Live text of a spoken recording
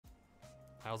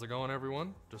How's it going,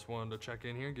 everyone? Just wanted to check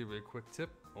in here and give you a quick tip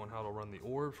on how to run the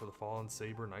orb for the fallen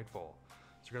S.A.B.E.R Nightfall.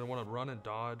 So you're going to want to run and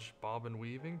dodge bob and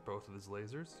weaving both of these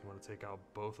lasers. You want to take out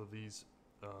both of these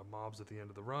mobs at the end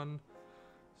of the run.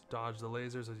 Dodge the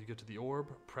lasers as you get to the orb,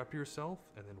 prep yourself,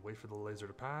 and then wait for the laser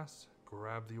to pass.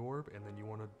 Grab the orb, and then you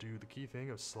want to do the key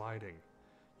thing of sliding.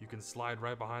 You can slide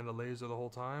right behind the laser the whole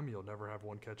time. You'll never have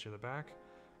one catch you in the back.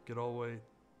 Get all the way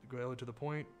go to the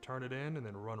point, turn it in, and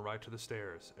then run right to the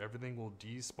stairs. Everything will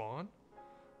despawn.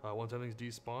 Once everything's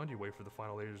despawned, you wait for the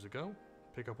final lasers to go,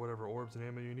 pick up whatever orbs and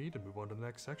ammo you need, and move on to the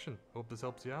next section. Hope this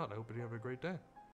helps you out. I hope you have a great day.